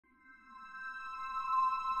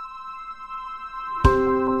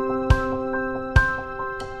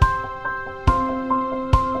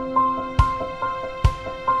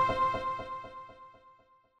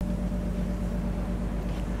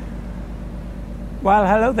Well,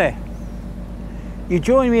 hello there. You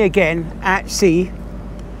join me again at sea,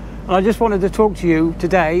 and I just wanted to talk to you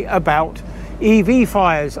today about EV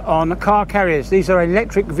fires on car carriers. These are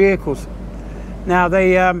electric vehicles. Now,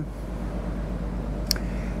 they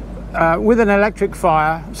with an electric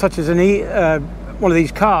fire, such as one of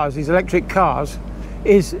these cars, these electric cars,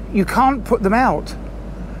 is you can't put them out.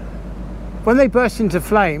 When they burst into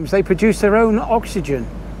flames, they produce their own oxygen.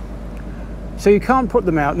 So you can't put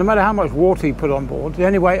them out, no matter how much water you put on board. The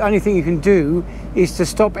only thing you can do is to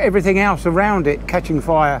stop everything else around it catching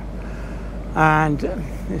fire. And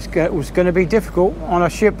it was going to be difficult on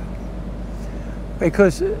a ship,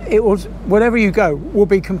 because wherever you go will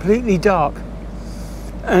be completely dark.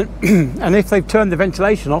 And, and if they've turned the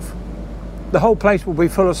ventilation off, the whole place will be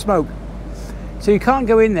full of smoke. So you can't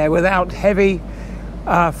go in there without heavy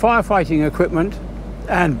firefighting equipment.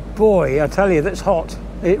 And boy, I tell you, that's hot.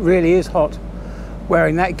 It really is hot,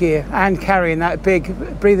 wearing that gear and carrying that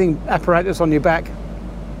big breathing apparatus on your back.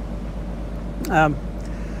 But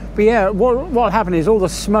yeah, what'll happen is all the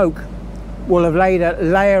smoke will have laid a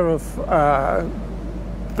layer of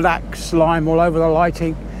black slime all over the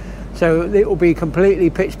lighting, so it will be completely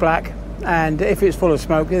pitch black, and if it's full of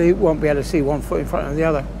smoke, you won't be able to see one foot in front of the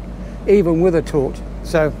other, even with a torch.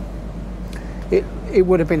 So it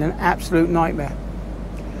would have been an absolute nightmare.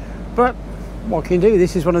 But what can you do?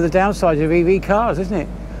 This is one of the downsides of EV cars, isn't it?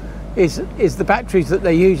 Is the batteries that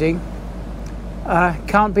they're using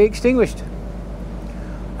can't be extinguished.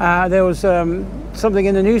 There was something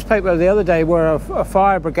in the newspaper the other day where a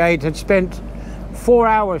fire brigade had spent 4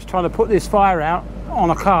 hours trying to put this fire out on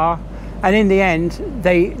a car, and in the end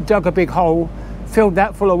they dug a big hole, filled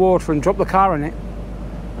that full of water and dropped the car in it,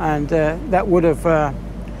 and that would have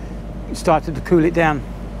started to cool it down.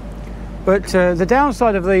 But the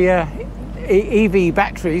downside of the EV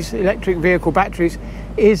batteries, electric vehicle batteries,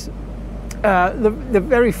 is the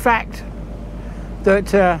very fact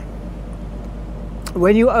that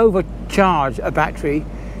when you overcharge a battery,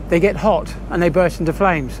 they get hot and they burst into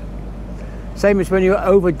flames. Same as when you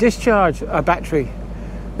over discharge a battery,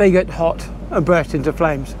 they get hot and burst into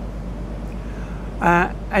flames.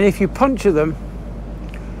 And if you puncture them,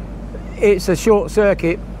 it's a short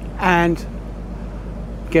circuit, and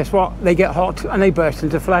guess what? They get hot and they burst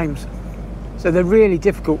into flames. So they're really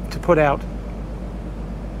difficult to put out.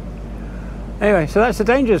 Anyway, so that's the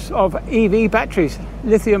dangers of EV batteries,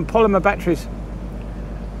 lithium polymer batteries.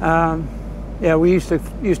 Yeah, we used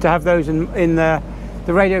to have those in the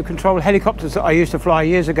radio controlled helicopters that I used to fly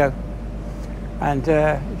years ago. And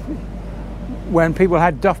when people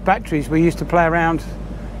had Duff batteries, we used to play around.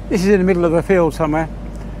 This is in the middle of a field somewhere,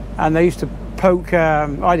 and they used to poke,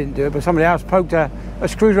 I didn't do it, but somebody else poked a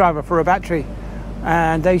screwdriver for a battery,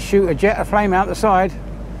 and they shoot a jet of flame out the side,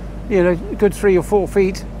 you know, a good 3 or 4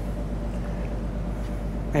 feet.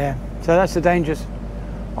 Yeah, so that's the dangers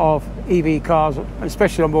of EV cars,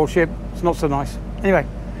 especially on board ship. It's not so nice. Anyway,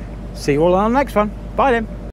 see you all on the next one. Bye then.